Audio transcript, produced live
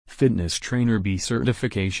Fitness Trainer B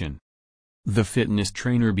Certification. The Fitness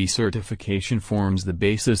Trainer B certification forms the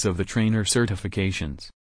basis of the trainer certifications.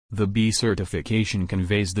 The B certification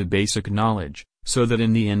conveys the basic knowledge, so that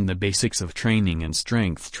in the end the basics of training and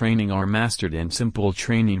strength training are mastered and simple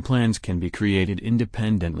training plans can be created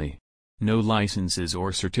independently. No licenses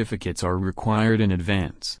or certificates are required in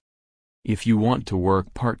advance. If you want to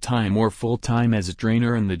work part-time or full-time as a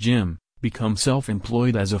trainer in the gym, become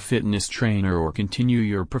self-employed as a fitness trainer or continue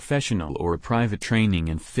your professional or private training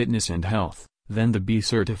in fitness and health, then the B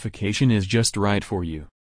certification is just right for you.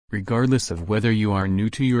 Regardless of whether you are new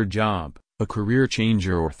to your job, a career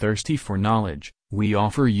changer or thirsty for knowledge, we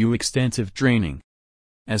offer you extensive training.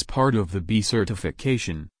 As part of the B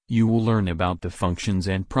certification, you will learn about the functions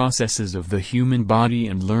and processes of the human body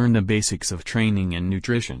and learn the basics of training and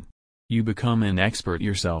nutrition. You become an expert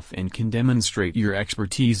yourself and can demonstrate your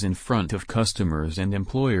expertise in front of customers and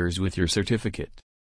employers with your certificate.